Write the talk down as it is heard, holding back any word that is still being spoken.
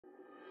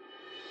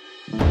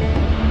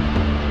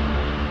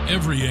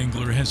Every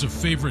angler has a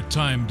favorite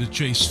time to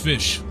chase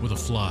fish with a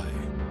fly.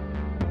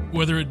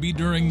 Whether it be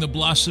during the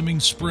blossoming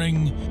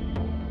spring,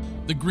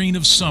 the green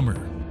of summer,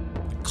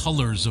 the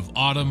colors of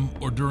autumn,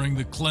 or during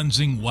the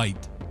cleansing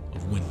white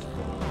of winter.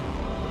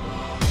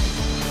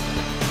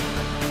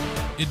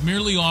 It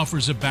merely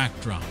offers a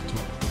backdrop to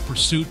a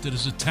pursuit that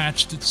has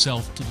attached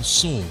itself to the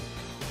soul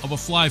of a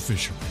fly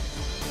fisherman.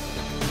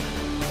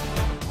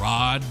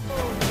 Rod,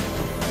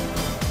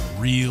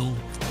 reel,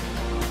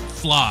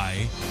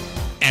 fly,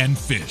 and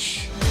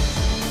fish.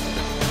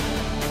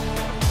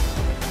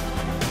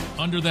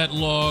 Under that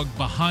log,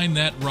 behind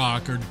that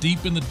rock, or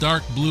deep in the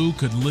dark blue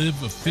could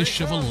live a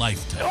fish of a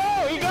lifetime.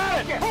 Oh, he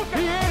got it!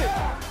 He hit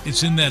it!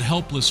 It's in that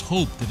helpless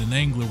hope that an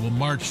angler will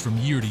march from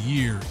year to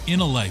year in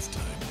a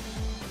lifetime,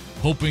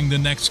 hoping the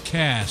next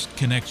cast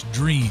connects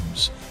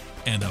dreams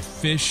and a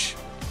fish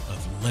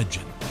of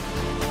legend.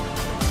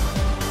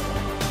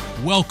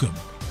 Welcome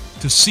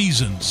to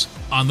Seasons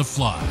on the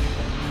Fly.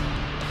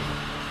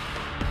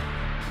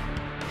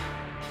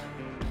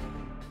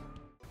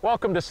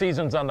 Welcome to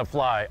Seasons on the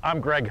Fly. I'm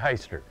Greg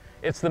Heister.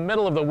 It's the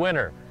middle of the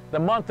winter, the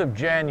month of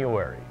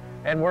January,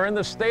 and we're in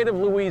the state of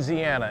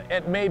Louisiana.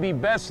 It may be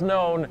best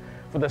known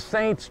for the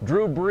Saints,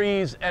 Drew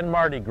Brees, and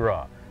Mardi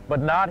Gras, but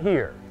not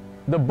here.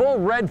 The Bull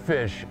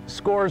Redfish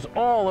scores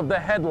all of the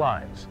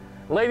headlines.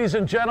 Ladies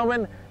and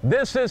gentlemen,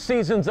 this is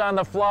Seasons on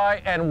the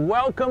Fly, and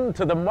welcome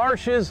to the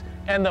marshes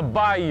and the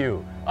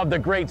bayou of the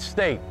great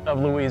state of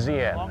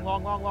Louisiana.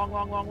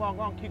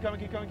 Long. Keep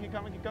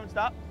coming,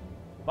 stop.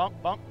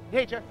 Bump. He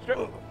hit you,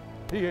 strip.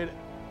 He hit it.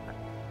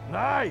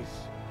 Nice.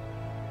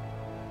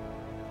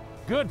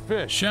 Good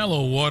fish.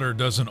 Shallow water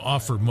doesn't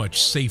offer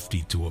much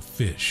safety to a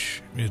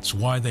fish. It's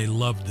why they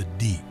love the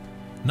deep.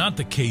 Not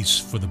the case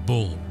for the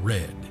bull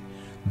red.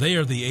 They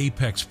are the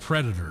apex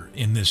predator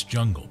in this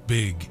jungle.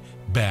 Big,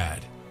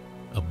 bad,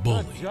 a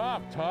bully. Good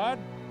job, Todd.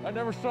 I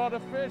never saw the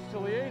fish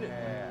till he ate it.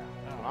 Yeah,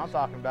 that's what I'm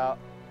talking about.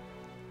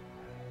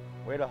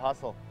 Way to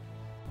hustle.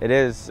 It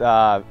is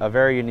a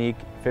very unique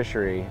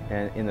fishery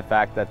in the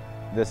fact that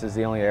this is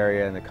the only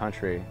area in the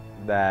country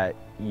that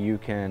you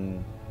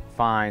can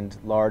find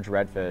large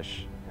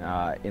redfish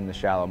in the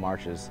shallow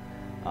marshes.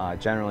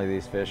 Generally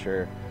these fish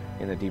are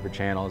in the deeper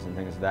channels and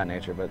things of that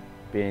nature, but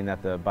being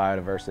that the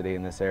biodiversity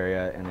in this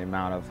area and the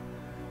amount of,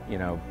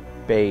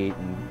 bait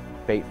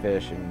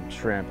fish and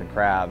shrimp and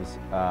crabs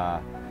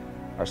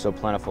are so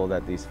plentiful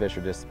that these fish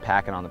are just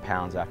packing on the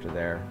pounds after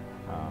they're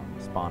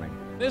spawning.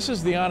 This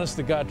is the honest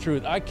to God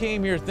truth. I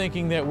came here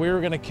thinking that we were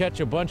going to catch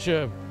a bunch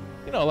of,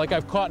 like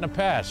I've caught in the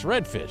past,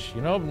 redfish,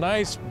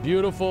 nice,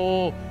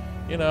 beautiful,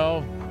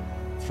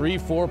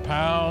 3-4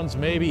 pounds,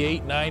 maybe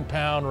 8-9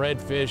 pound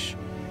redfish.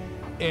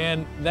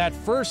 And that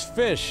first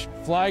fish,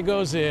 fly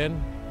goes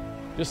in,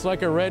 just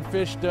like a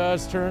redfish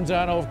does, turns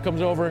on,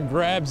 comes over and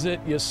grabs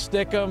it, you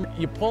stick them,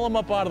 you pull them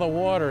up out of the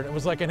water, and it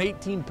was like an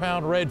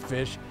 18-pound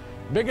redfish,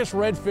 biggest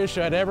redfish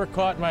I'd ever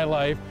caught in my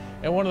life.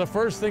 And one of the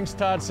first things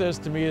Todd says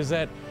to me is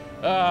that,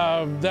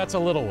 that's a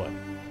little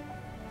one,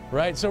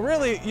 right? So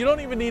really, you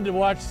don't even need to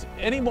watch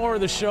any more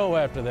of the show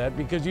after that,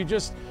 because you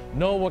just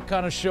know what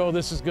kind of show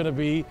this is going to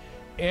be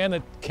and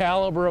the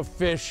caliber of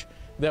fish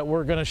that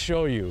we're going to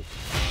show you.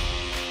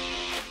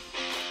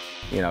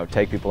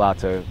 Take people out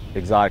to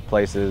exotic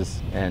places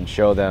and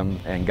show them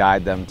and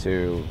guide them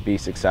to be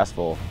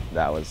successful.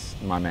 That was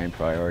my main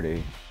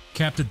priority.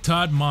 Captain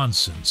Todd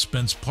Monson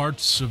spends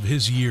parts of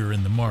his year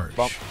in the marsh.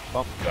 Bump.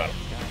 Got him.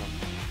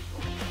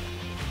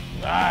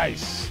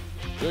 Nice.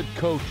 Good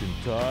coaching,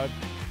 Todd.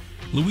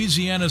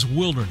 Louisiana's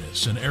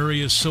wilderness, an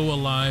area so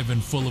alive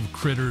and full of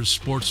critters,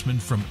 sportsmen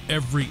from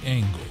every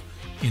angle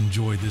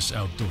enjoy this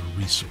outdoor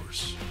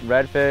resource.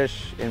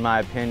 Redfish, in my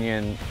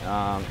opinion,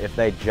 if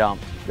they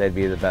jumped, they'd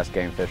be the best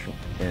game fish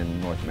in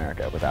North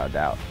America, without a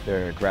doubt.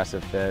 They're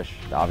aggressive fish,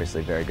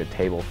 obviously very good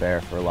table fare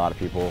for a lot of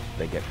people.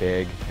 They get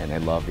big and they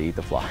love to eat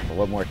the fly.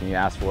 What more can you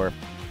ask for?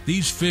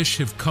 These fish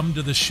have come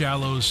to the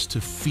shallows to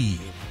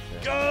feed.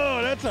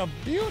 Oh, that's a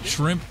beauty.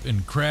 Shrimp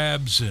and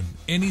crabs and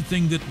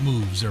anything that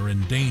moves are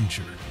in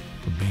danger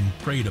of being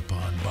preyed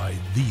upon by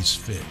these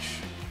fish.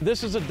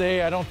 This is a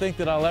day I don't think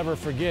that I'll ever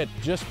forget,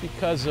 just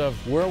because of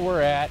where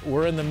we're at.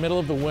 We're in the middle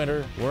of the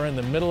winter. We're in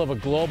the middle of a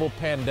global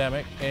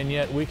pandemic, and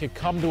yet we could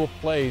come to a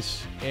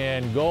place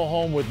and go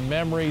home with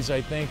memories,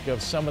 I think,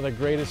 of some of the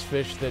greatest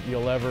fish that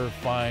you'll ever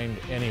find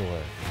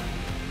anywhere.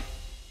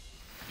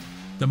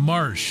 The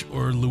marsh,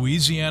 or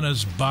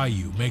Louisiana's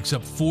bayou, makes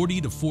up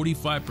 40 to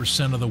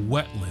 45% of the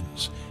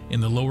wetlands in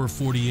the lower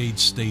 48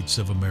 states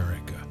of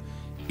America.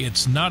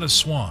 It's not a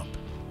swamp,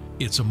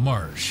 it's a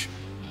marsh.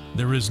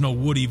 There is no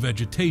woody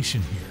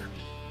vegetation here,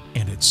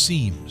 and it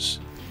seems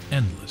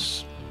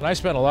endless. I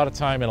spent a lot of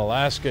time in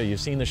Alaska.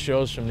 You've seen the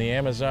shows from the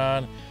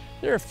Amazon.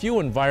 There are a few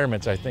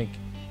environments, I think,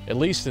 at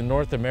least in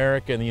North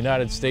America and the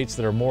United States,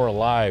 that are more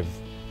alive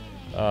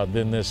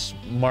than this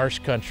marsh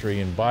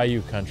country and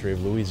bayou country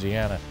of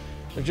Louisiana.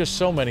 There's just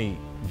so many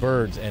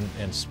birds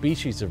and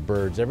species of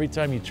birds. Every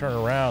time you turn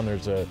around,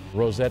 there's a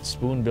rosette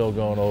spoonbill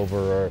going over,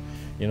 or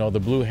the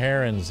blue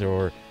herons,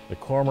 or the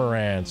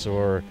cormorants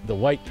or the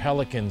white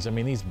pelicans. I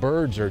mean, these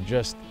birds are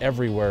just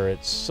everywhere.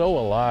 It's so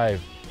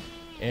alive,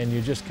 and you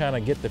just kind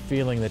of get the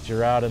feeling that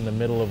you're out in the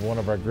middle of one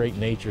of our great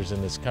natures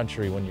in this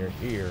country when you're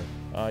here.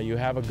 You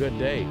have a good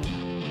day.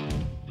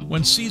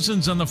 When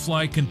Seasons on the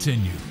Fly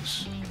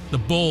continues, the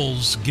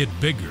bulls get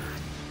bigger.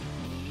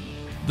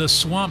 The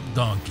swamp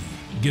donkey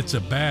gets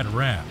a bad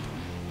rap.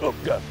 Oh,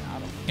 God.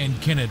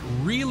 And can it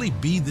really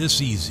be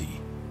this easy?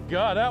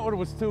 God, that one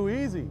was too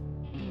easy.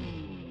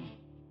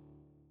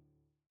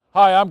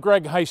 Hi, I'm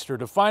Greg Heister.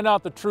 To find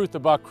out the truth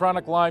about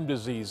chronic Lyme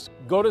disease,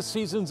 go to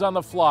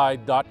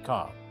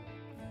seasonsonthefly.com.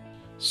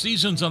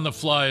 Seasons on the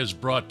Fly is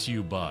brought to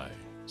you by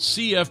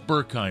C.F.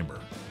 Berkheimer.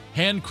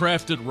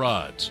 Handcrafted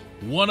rods,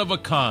 one of a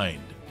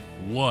kind,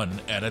 one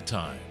at a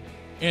time.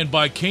 And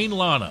by Cane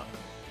Lana.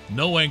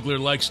 No angler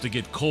likes to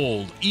get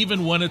cold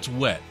even when it's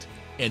wet,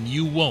 and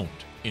you won't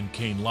in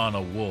Cane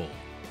Lana wool.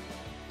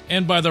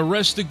 And by the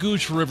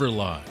Restigouche River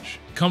Lodge.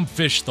 Come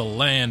fish the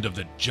land of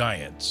the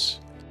giants.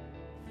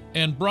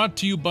 And brought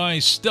to you by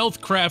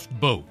Stealthcraft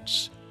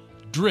Boats.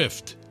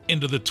 Drift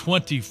into the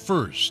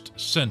 21st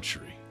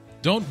century.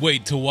 Don't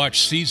wait to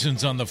watch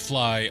Seasons on the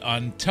Fly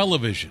on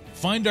television.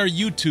 Find our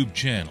YouTube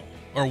channel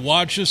or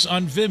watch us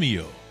on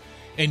Vimeo.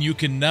 And you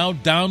can now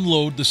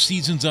download the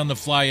Seasons on the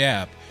Fly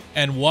app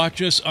and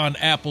watch us on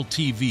Apple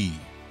TV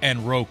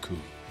and Roku.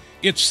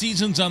 It's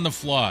Seasons on the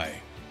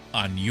Fly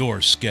on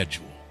your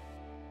schedule.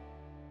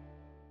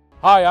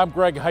 Hi, I'm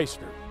Greg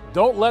Heister.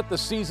 Don't let the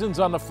Seasons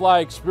on the Fly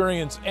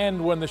experience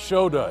end when the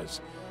show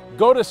does.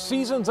 Go to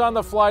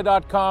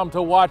seasonsonthefly.com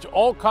to watch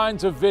all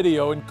kinds of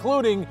video,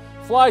 including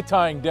fly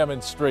tying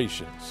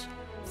demonstrations,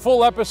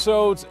 full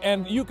episodes,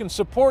 and you can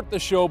support the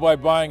show by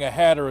buying a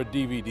hat or a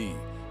DVD.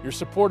 Your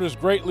support is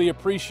greatly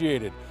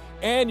appreciated.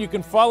 And you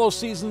can follow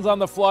Seasons on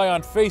the Fly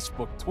on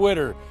Facebook,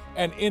 Twitter,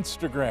 and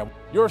Instagram.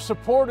 Your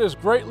support is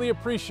greatly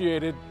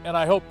appreciated, and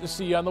I hope to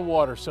see you on the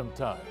water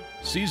sometime.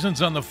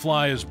 Seasons on the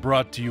Fly is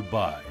brought to you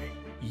by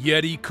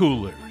Yeti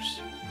Coolers,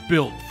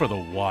 built for the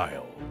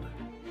wild.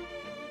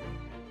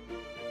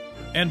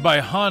 And by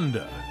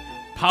Honda,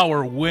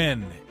 power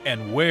when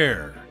and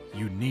where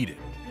you need it.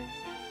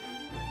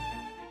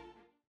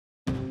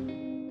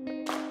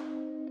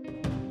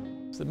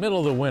 It's the middle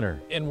of the winter,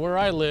 and where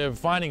I live,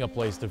 finding a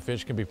place to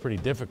fish can be pretty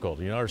difficult.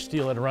 You know, our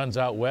steelhead runs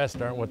out west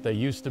aren't what they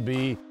used to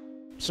be.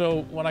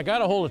 So when I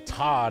got a hold of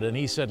Todd and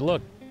he said,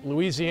 look,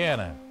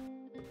 Louisiana,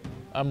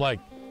 I'm like,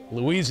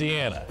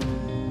 Louisiana.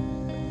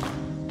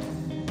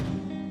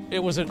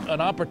 It was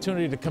an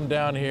opportunity to come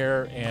down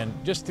here and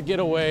just to get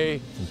away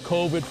from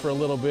COVID for a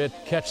little bit,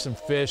 catch some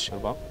fish. Go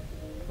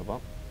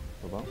bump.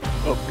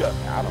 Oh,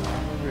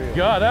 God.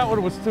 God, that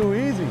one was too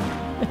easy.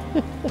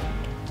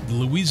 The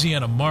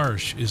Louisiana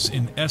marsh is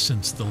in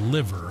essence the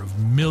liver of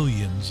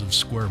millions of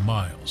square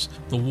miles.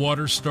 The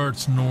water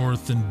starts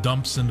north and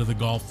dumps into the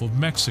Gulf of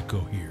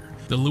Mexico here.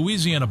 The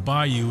Louisiana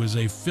Bayou is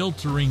a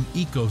filtering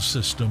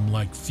ecosystem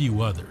like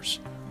few others,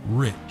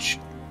 rich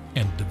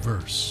and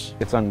diverse.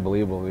 It's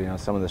unbelievable, you know,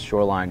 some of the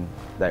shoreline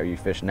that you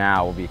fish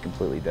now will be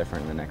completely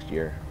different in the next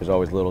year. There's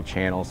always little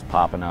channels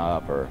popping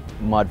up or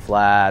mud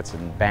flats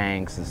and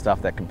banks and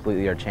stuff that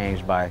completely are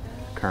changed by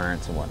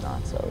currents and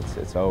whatnot. So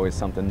it's always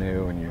something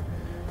new and you're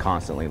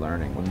constantly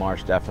learning. The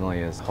marsh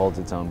definitely holds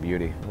its own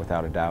beauty,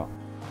 without a doubt.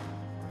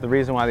 The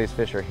reason why these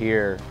fish are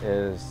here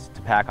is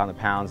to pack on the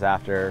pounds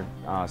after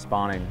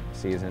spawning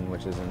season,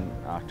 which is in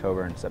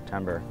October and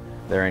September.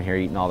 They're in here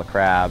eating all the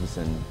crabs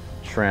and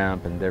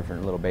shrimp and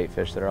different little bait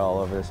fish that are all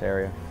over this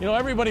area. You know,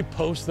 everybody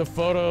posts the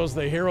photos,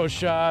 the hero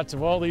shots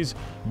of all these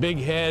big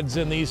heads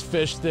and these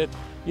fish that,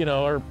 you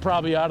know, are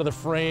probably out of the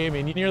frame.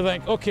 And you're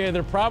like, okay,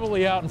 they're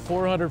probably out in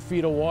 400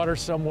 feet of water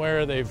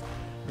somewhere. They've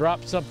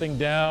dropped something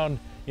down,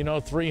 you know,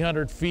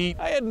 300 feet.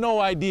 I had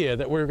no idea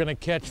that we were going to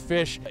catch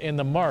fish in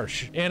the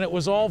marsh, and it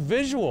was all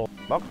visual.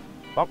 Bump,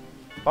 bump,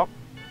 bump,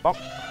 bump,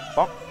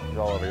 bump. He's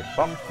all over you.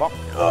 Bump, bump.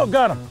 Oh,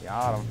 got him.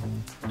 Got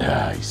him.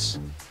 Nice.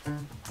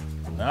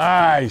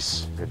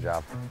 Nice. Good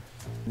job.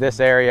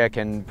 This area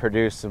can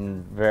produce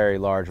some very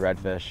large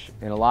redfish.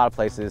 In a lot of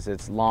places,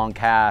 it's long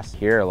cast.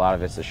 Here, a lot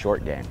of it's a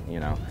short game. You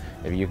know,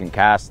 if you can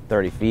cast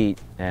 30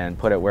 feet and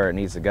put it where it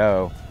needs to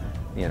go,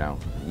 you know,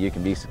 you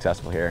can be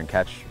successful here and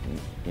catch,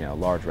 you know,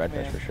 large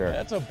redfish for sure.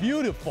 That's a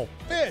beautiful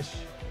fish.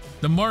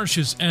 The marsh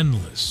is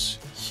endless,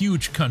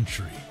 huge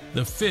country.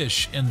 The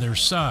fish and their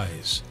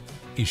size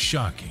is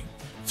shocking.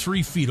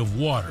 3 feet of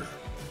water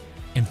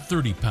and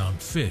 30-pound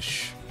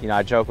fish. You know,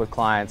 I joke with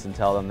clients and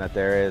tell them that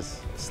there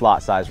is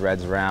slot-sized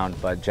reds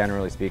around, but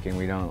generally speaking,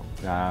 we don't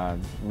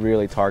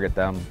really target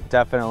them.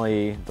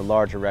 Definitely the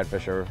larger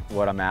redfish are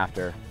what I'm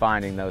after.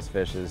 Finding those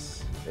fish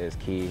is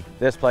key.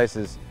 This place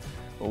is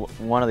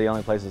one of the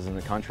only places in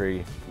the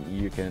country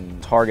you can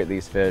target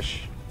these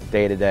fish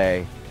day to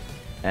day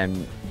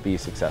and be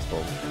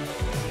successful.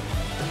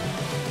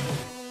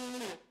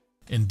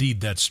 Indeed,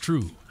 that's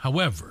true.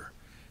 However,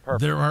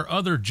 there are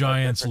other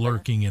giants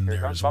lurking in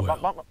there as well.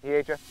 Bump. He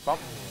ate you. Bump.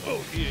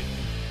 Oh, yeah.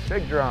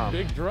 Big drum.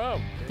 Big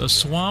drum. The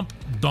swamp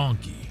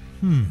donkey.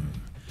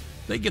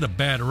 They get a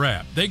bad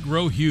rap. They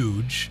grow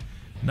huge.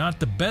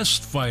 Not the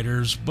best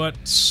fighters, but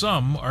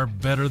some are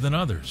better than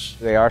others.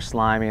 They are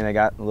slimy, they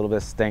got a little bit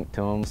of stink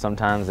to them.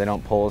 Sometimes they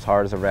don't pull as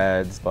hard as the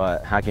reds,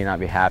 but how can you not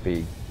be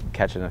happy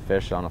catching a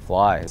fish on a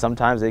fly?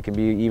 Sometimes they can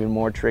be even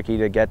more tricky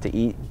to get to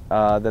eat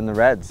than the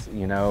reds.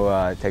 You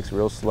know, it takes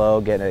real slow.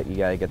 You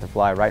gotta get the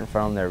fly right in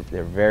front of them.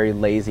 They're very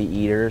lazy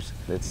eaters.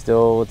 It's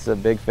a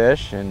big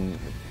fish, and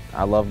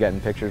I love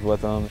getting pictures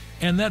with them.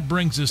 And that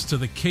brings us to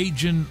the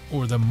Cajun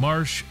or the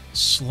Marsh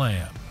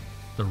Slam,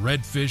 the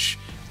redfish,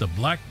 the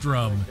black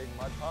drum,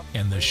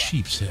 and the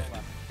sheep's head.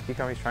 Keep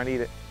coming, he's trying to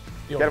eat it.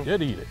 You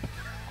did eat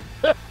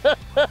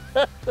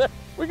it.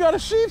 We got a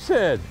sheep's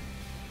head.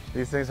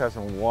 These things have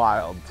some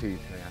wild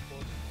teeth, man.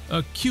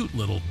 A cute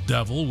little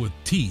devil with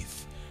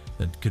teeth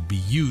that could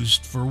be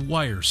used for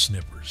wire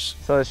snippers.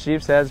 So the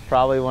sheep's head's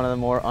probably one of the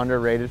more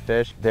underrated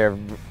fish. They're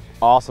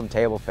awesome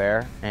table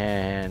fare,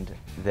 and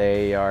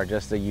they are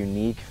just a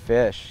unique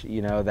fish,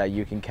 you know, that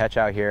you can catch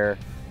out here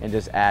and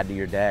just add to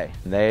your day.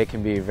 They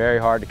can be very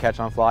hard to catch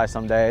on fly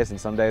some days, and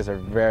some days they're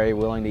very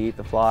willing to eat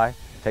the fly.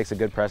 It takes a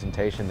good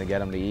presentation to get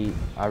them to eat.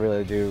 I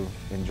really do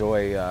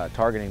enjoy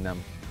targeting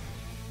them.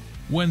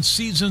 When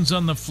Seasons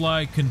on the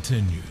Fly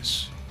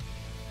continues,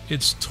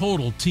 it's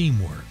total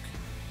teamwork.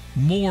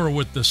 More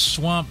with the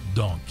Swamp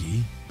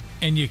Donkey,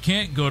 and you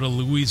can't go to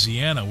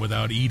Louisiana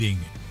without eating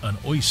an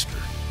oyster.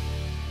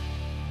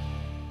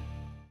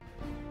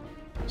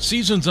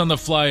 Seasons on the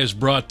Fly is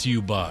brought to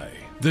you by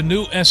the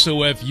new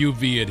SOF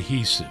UV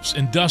adhesives,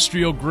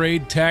 industrial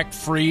grade,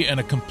 tack-free,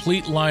 and a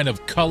complete line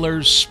of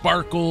colors,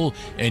 sparkle,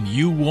 and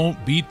you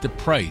won't beat the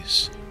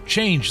price.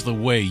 Change the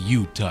way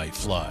you tie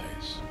flies.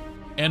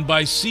 And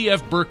by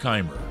CF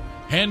Berkheimer,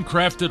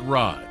 handcrafted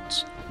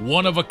rods,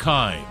 one of a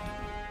kind,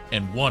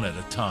 and one at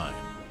a time.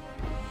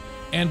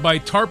 And by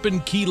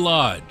Tarpon Key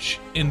Lodge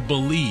in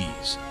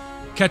Belize,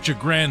 catch a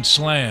grand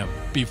slam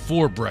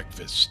before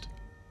breakfast.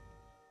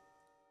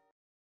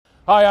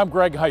 Hi, I'm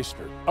Greg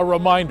Heister. A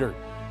reminder,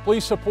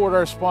 please support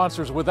our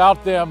sponsors.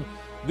 Without them,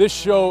 this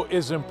show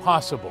is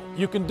impossible.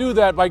 You can do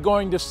that by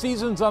going to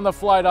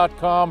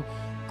seasonsonthefly.com,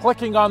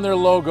 clicking on their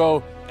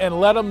logo, and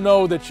let them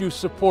know that you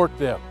support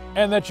them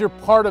and that you're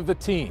part of the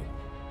team.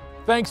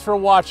 Thanks for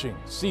watching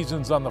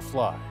Seasons on the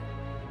Fly.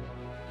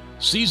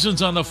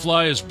 Seasons on the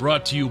Fly is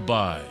brought to you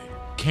by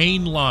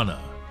Cane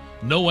Lana.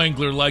 No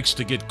angler likes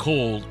to get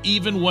cold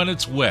even when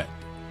it's wet,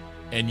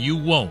 and you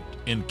won't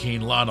in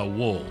Cane Lana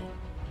wool.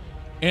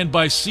 And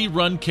by Sea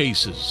Run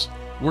Cases,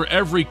 where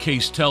every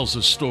case tells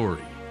a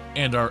story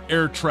and are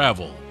air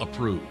travel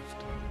approved.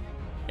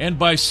 And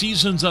by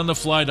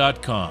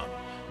seasonsonthefly.com.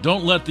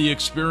 Don't let the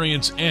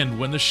experience end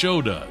when the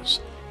show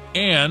does.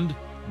 And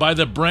by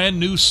the brand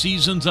new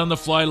Seasons on the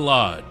Fly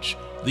Lodge,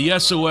 the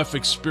SOF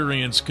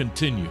experience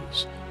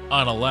continues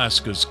on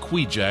Alaska's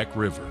Kvichak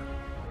River.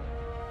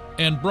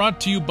 And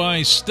brought to you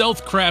by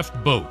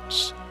Stealthcraft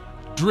Boats.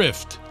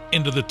 Drift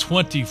into the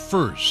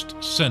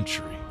 21st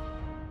century.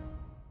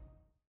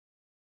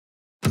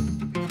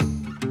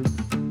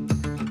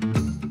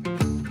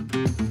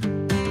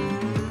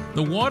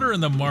 The water in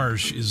the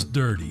marsh is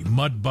dirty,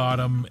 mud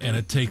bottom, and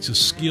it takes a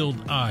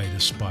skilled eye to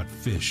spot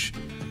fish.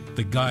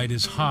 The guide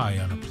is high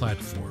on a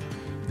platform.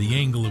 The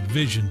angle of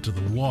vision to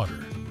the water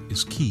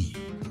is key.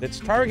 It's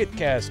target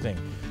casting.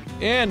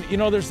 And, you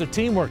know, there's the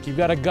teamwork. You've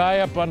got a guy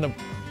up on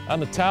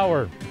the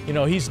tower. You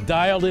know, he's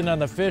dialed in on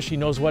the fish. He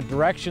knows what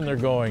direction they're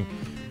going.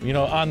 You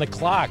know, on the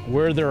clock,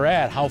 where they're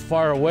at, how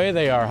far away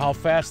they are, how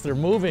fast they're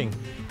moving.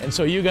 And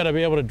so you got to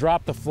be able to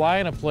drop the fly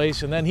in a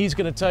place, and then he's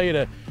going to tell you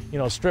to, you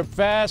know, strip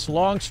fast,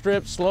 long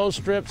strip, slow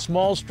strip,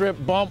 small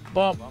strip, bump,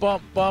 bump,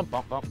 bump, bump.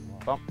 Bump, bump,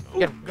 bump.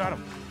 Ooh, got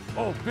him.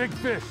 Oh, big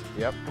fish.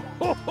 Yep.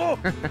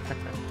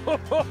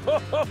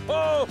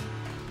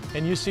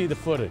 And you see the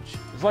footage.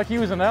 It's like he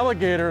was an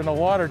alligator in the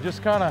water,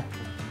 just kind of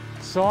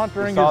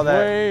sauntering his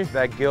way.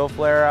 That gill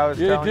flare I was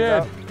telling you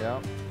about?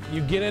 Yep.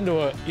 You get into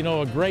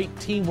a great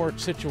teamwork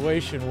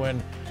situation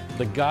when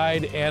the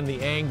guide and the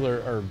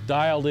angler are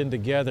dialed in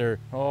together.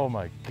 Oh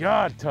my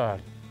God,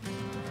 Todd.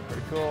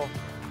 Pretty cool.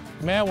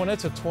 Man, when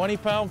it's a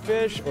 20-pound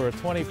fish or a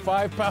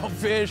 25-pound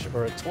fish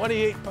or a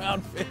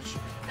 28-pound fish,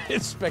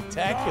 it's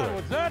spectacular. God,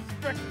 was that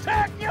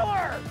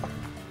spectacular?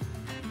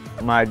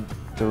 My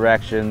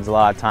directions a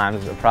lot of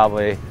times are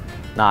probably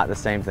not the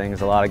same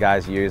things a lot of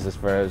guys use as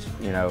far as,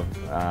 you know,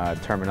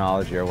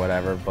 terminology or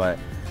whatever, but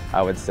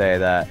I would say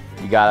that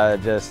you gotta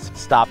just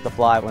stop the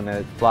fly when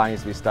the fly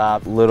needs to be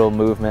stopped. Little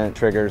movement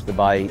triggers the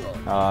bite.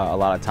 A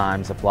lot of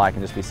times the fly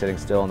can just be sitting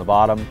still on the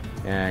bottom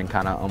and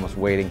kind of almost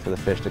waiting for the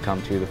fish to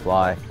come to the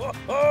fly.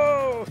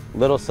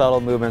 Little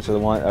subtle movements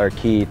are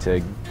key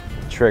to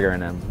triggering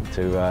them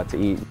to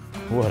eat.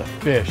 What a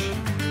fish.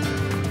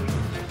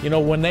 You know,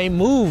 when they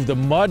move, the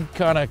mud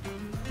kind of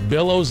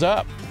billows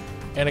up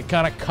and it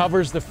kind of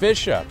covers the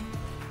fish up.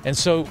 And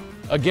so,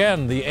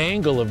 again, the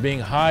angle of being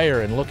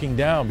higher and looking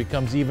down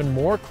becomes even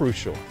more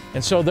crucial.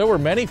 And so there were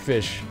many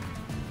fish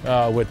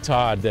with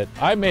Todd that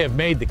I may have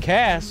made the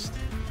cast,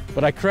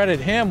 but I credit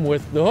him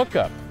with the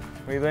hookup.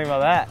 What do you think about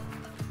that?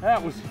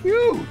 That was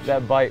huge.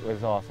 That bite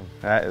was awesome.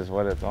 That is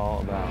what it's all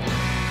about.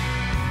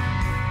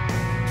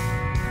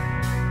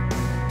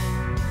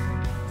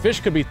 Fish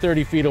could be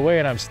 30 feet away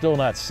and I'm still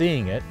not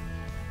seeing it.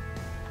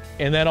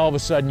 And then all of a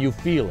sudden you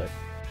feel it.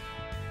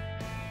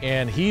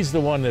 And he's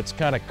the one that's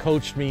kind of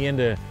coached me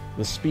into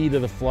the speed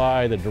of the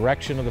fly, the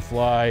direction of the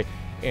fly,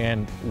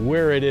 and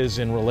where it is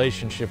in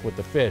relationship with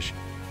the fish.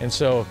 And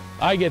so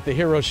I get the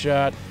hero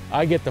shot,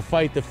 I get to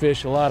fight the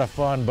fish, a lot of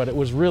fun, but it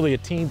was really a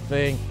team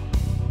thing.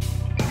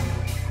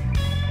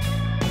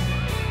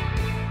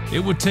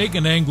 It would take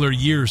an angler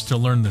years to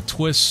learn the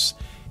twists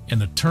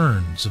and the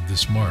turns of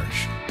this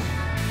marsh.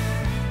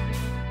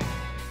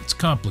 It's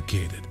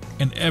complicated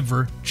and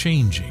ever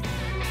changing.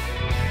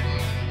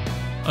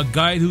 A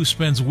guide who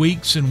spends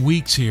weeks and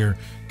weeks here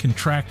can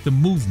track the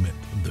movement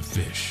of the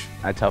fish.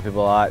 I tell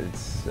people a lot,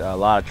 it's a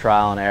lot of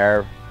trial and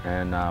error,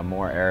 and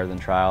more error than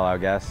trial, I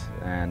guess.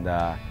 And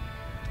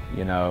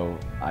you know,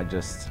 I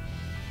just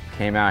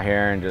came out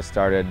here and just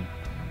started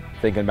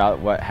thinking about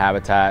what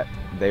habitat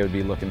they would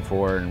be looking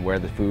for and where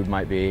the food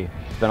might be.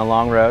 It's been a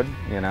long road,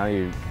 you know,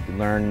 you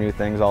learn new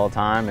things all the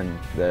time, and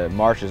the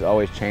marsh is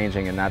always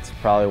changing, and that's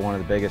probably one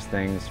of the biggest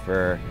things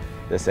for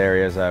this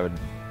area. Is I would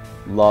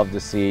love to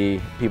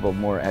see people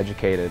more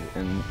educated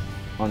and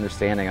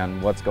understanding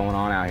on what's going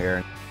on out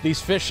here.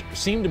 These fish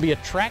seem to be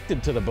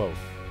attracted to the boat.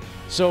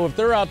 So if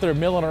they're out there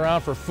milling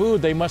around for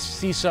food, they must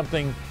see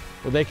something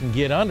where they can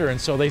get under, and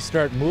so they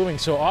start moving.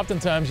 So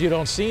oftentimes you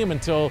don't see them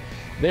until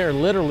they're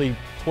literally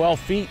 12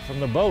 feet from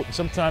the boat.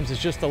 Sometimes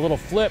it's just a little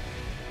flip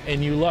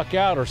and you luck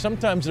out, or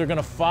sometimes they're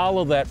gonna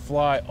follow that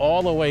fly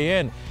all the way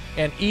in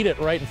and eat it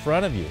right in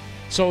front of you.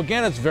 So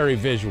again, it's very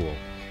visual,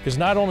 because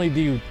not only do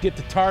you get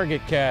to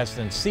target cast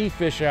and see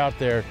fish out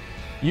there,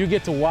 you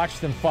get to watch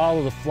them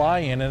follow the fly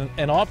in,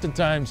 and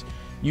oftentimes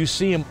you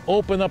see them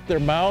open up their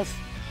mouth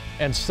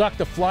and suck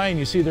the fly, and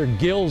you see their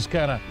gills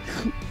kind of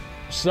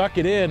suck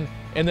it in,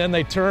 and then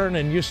they turn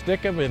and you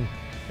stick them,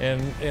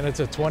 and it's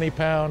a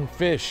 20-pound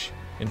fish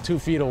in 2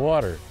 feet of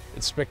water.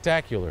 It's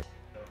spectacular.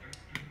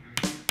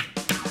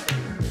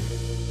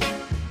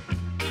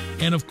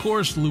 And of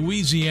course,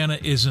 Louisiana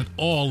isn't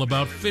all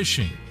about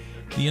fishing.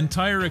 The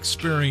entire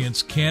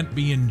experience can't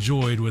be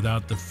enjoyed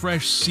without the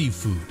fresh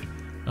seafood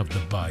of the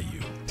bayou.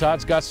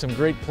 Todd's got some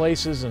great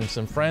places and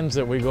some friends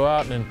that we go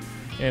out and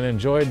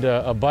enjoyed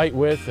a bite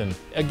with. And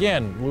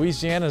again,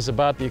 Louisiana is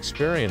about the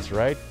experience,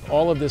 right?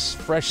 All of this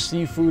fresh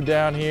seafood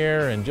down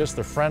here and just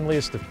the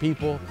friendliest of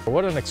people.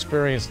 What an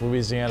experience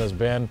Louisiana's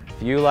been.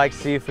 If you like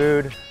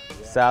seafood,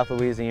 South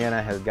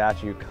Louisiana has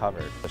got you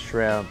covered. The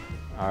shrimp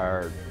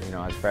are, you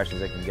know, as fresh as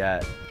they can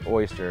get.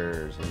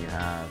 Oysters, and you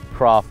have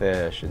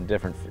crawfish and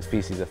different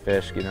species of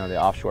fish. You know, the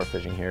offshore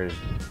fishing here is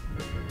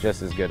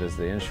just as good as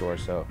the inshore.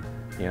 So,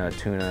 you know,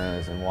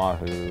 tunas and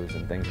wahoos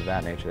and things of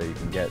that nature that you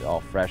can get all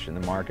fresh in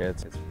the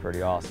markets. It's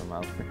pretty awesome.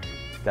 I'll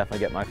definitely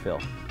get my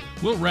fill.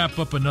 We'll wrap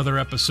up another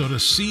episode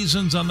of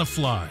Seasons on the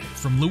Fly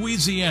from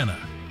Louisiana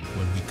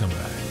when we come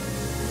back.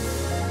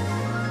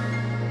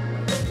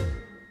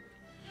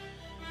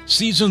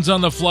 Seasons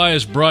on the Fly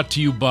is brought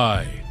to you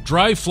by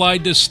Dry Fly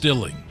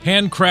Distilling,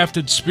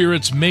 handcrafted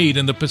spirits made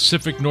in the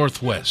Pacific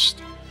Northwest,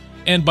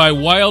 and by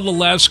Wild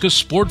Alaska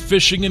Sport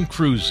Fishing and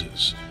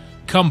Cruises.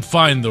 Come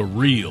find the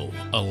real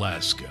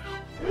Alaska.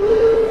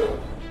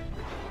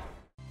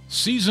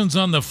 Seasons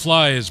on the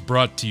Fly is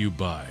brought to you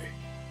by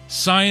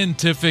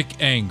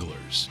Scientific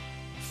Anglers,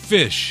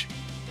 Fish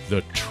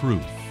the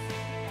Truth,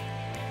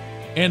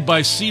 and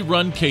by Sea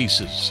Run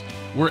Cases,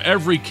 where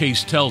every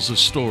case tells a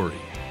story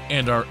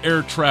and are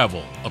air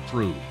travel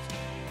approved.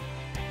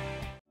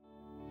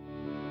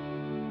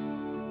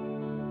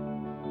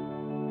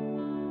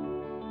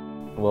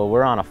 Well,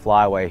 we're on a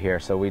flyway here,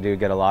 so we do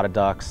get a lot of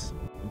ducks.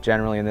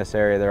 Generally in this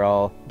area, they're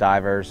all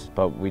divers,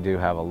 but we do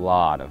have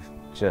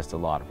just a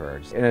lot of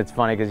birds. And it's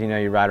funny because, you know,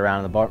 you ride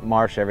around in the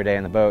marsh every day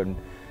in the boat, and,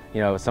 you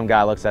know, some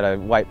guy looks at a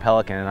white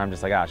pelican, and I'm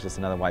just like, oh, it's just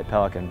another white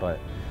pelican. But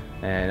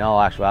in all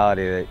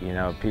actuality, you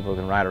know, people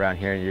can ride around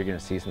here and you're going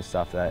to see some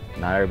stuff that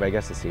not everybody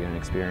gets to see and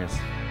experience.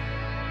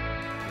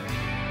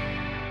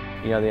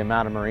 You know, the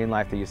amount of marine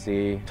life that you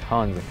see,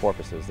 tons of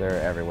porpoises, they're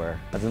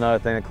everywhere. That's another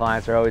thing that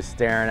clients are always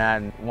staring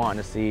at and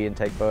wanting to see and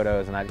take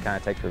photos, and I kind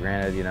of take for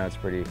granted. You know, it's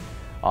pretty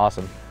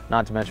awesome.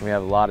 Not to mention we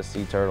have a lot of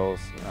sea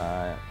turtles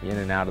in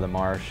and out of the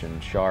marsh,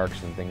 and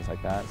sharks and things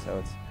like that, so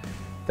it's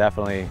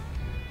definitely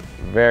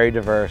very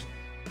diverse.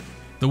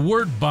 The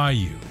word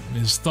bayou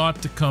is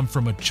thought to come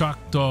from a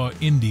Choctaw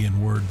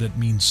Indian word that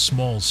means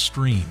small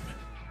stream.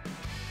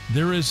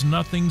 There is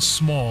nothing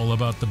small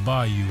about the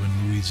bayou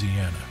in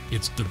Louisiana.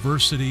 Its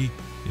diversity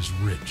is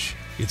rich,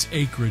 its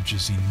acreage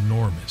is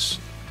enormous,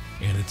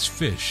 and its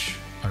fish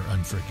are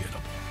unforgettable.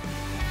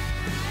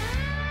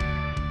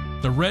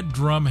 The red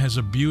drum has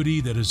a beauty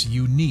that is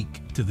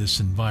unique to this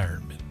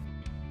environment.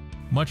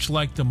 Much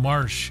like the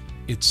marsh,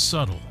 it's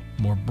subtle,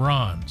 more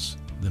bronze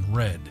than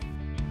red,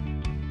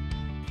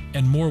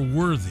 and more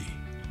worthy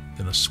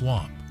than a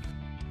swamp.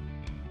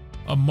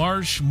 A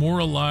marsh more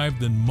alive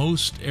than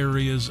most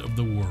areas of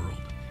the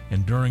world,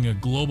 and during a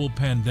global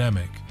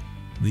pandemic,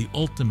 the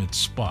ultimate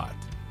spot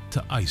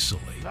to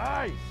isolate.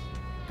 Nice,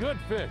 good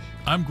fish.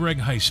 I'm Greg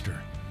Heister,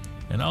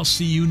 and I'll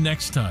see you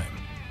next time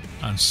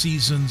on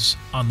Seasons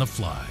on the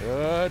Fly.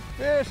 Good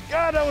fish.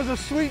 God, that was a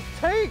sweet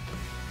take.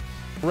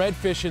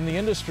 Redfish in the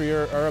industry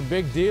are a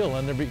big deal,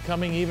 and they're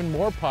becoming even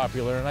more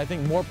popular, and I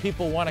think more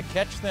people want to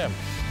catch them.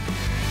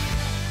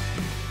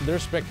 They're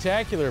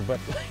spectacular, but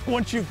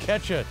once you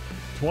catch a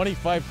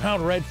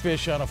 25-pound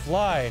redfish on a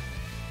fly,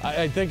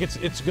 I think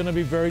it's going to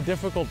be very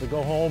difficult to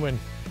go home and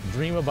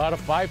dream about a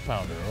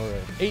 5-pounder or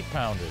an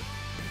 8-pounder.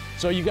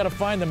 So you got to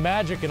find the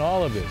magic in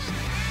all of this.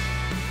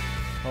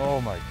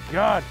 Oh my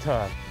God,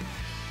 Todd.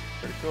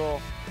 Pretty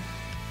cool.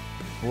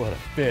 What a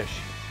fish.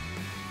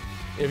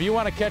 If you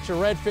want to catch a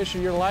redfish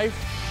of your life,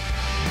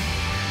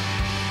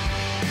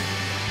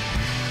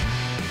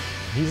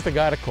 he's the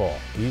guy to call.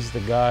 He's the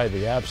guy,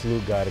 the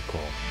absolute guy to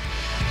call.